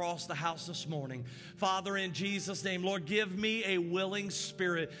all across the house this morning? Father, in Jesus' name, Lord, give me a willing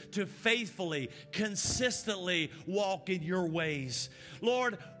spirit to faithfully, consistently walk in your ways.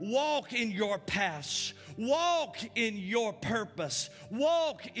 Lord, walk in your paths. Walk in your purpose.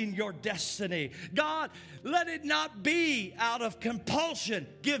 Walk in your destiny. God, let it not be out of compulsion.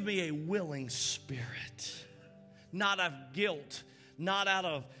 Give me a willing spirit. Not of guilt, not out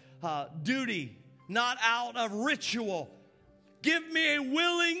of duty, not out of ritual. Give me a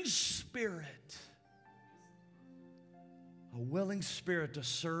willing spirit. A willing spirit to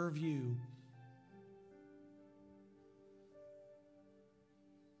serve you.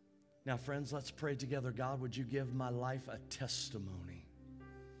 Now, friends, let's pray together. God, would you give my life a testimony?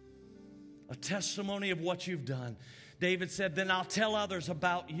 A testimony of what you've done. David said, then I'll tell others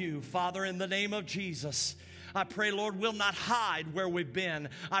about you. Father, in the name of Jesus, I pray, Lord, we'll not hide where we've been.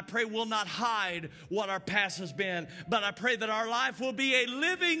 I pray we'll not hide what our past has been. But I pray that our life will be a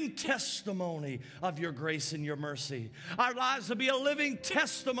living testimony of your grace and your mercy. Our lives will be a living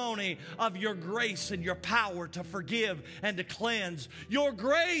testimony of your grace and your power to forgive and to cleanse. Your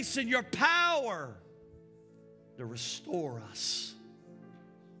grace and your power to restore us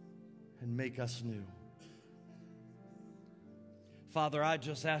and make us new. Father, I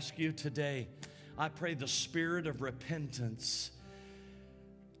just ask you today, I pray the spirit of repentance,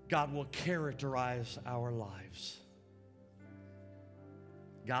 God, will characterize our lives.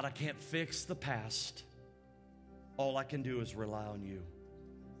 God, I can't fix the past. All I can do is rely on you.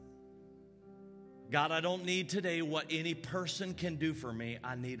 God, I don't need today what any person can do for me.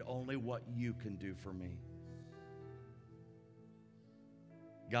 I need only what you can do for me.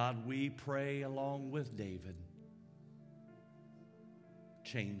 God, we pray along with David.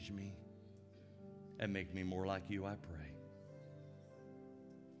 Change me and make me more like you, I pray.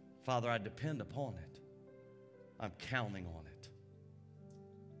 Father, I depend upon it. I'm counting on it.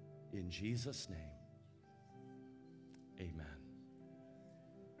 In Jesus' name, amen.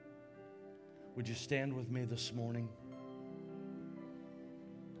 Would you stand with me this morning?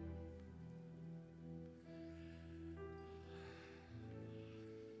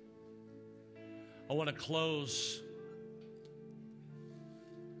 I want to close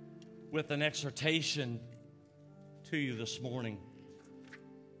with an exhortation to you this morning.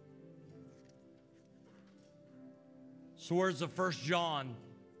 It's the words of 1 John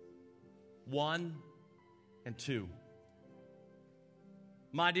 1 and 2.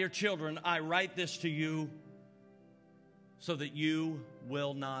 My dear children, I write this to you so that you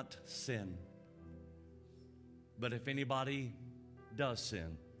will not sin. But if anybody does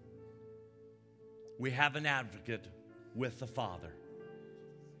sin, we have an advocate with the Father,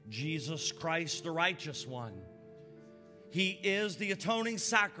 Jesus Christ, the righteous one. He is the atoning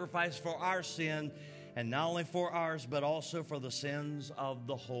sacrifice for our sin, and not only for ours, but also for the sins of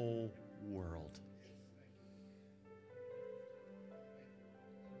the whole world.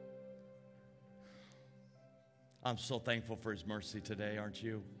 I'm so thankful for His mercy today, aren't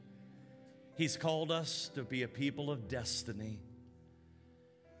you? He's called us to be a people of destiny.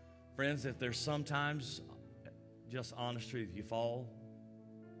 Friends, if there's sometimes, just honest truth, you fall,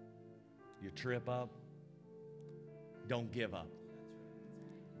 you trip up, don't give up.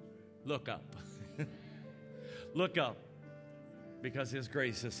 Look up. Look up, because His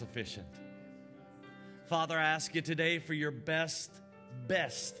grace is sufficient. Father, I ask you today for your best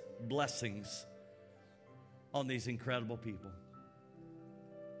blessings on these incredible people.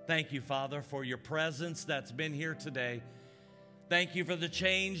 Thank you, Father, for your presence that's been here today. Thank you for the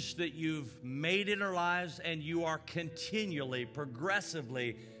change that you've made in our lives, and you are continually,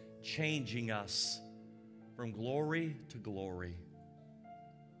 progressively changing us from glory to glory.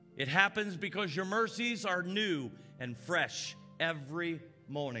 It happens because your mercies are new and fresh every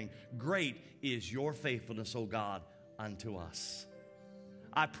morning. Great is your faithfulness, O God, unto us.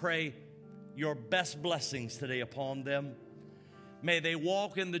 I pray your best blessings today upon them. May they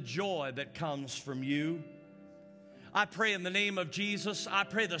walk in the joy that comes from you. I pray in the name of Jesus, I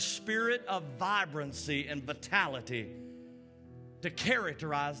pray the spirit of vibrancy and vitality to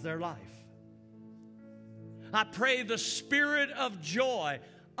characterize their life. I pray the spirit of joy,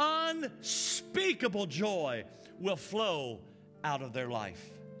 unspeakable joy, will flow out of their life.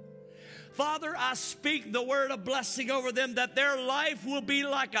 Father, I speak the word of blessing over them, that their life will be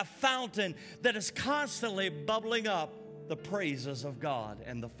like a fountain that is constantly bubbling up the praises of God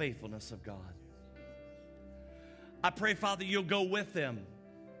and the faithfulness of God. I pray, Father, you'll go with them.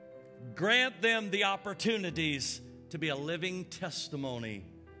 Grant them the opportunities to be a living testimony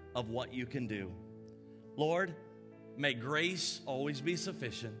of what you can do. Lord, may grace always be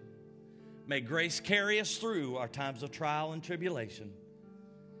sufficient. May grace carry us through our times of trial and tribulation.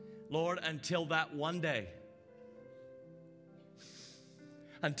 Lord, until that one day,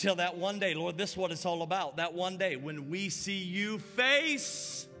 Lord, this is what it's all about. That one day when we see you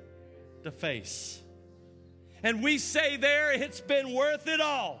face to face. And we say there, it's been worth it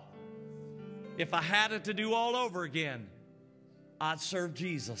all. If I had it to do all over again, I'd serve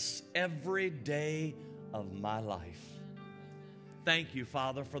Jesus every day of my life. Thank you,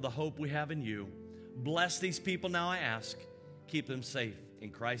 Father, for the hope we have in you. Bless these people now, I ask. Keep them safe. In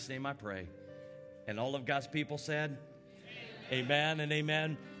Christ's name I pray. And all of God's people said, amen and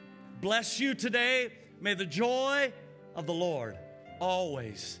amen. Bless you today. May the joy of the Lord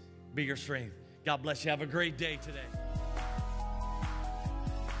always be your strength. God bless you. Have a great day today.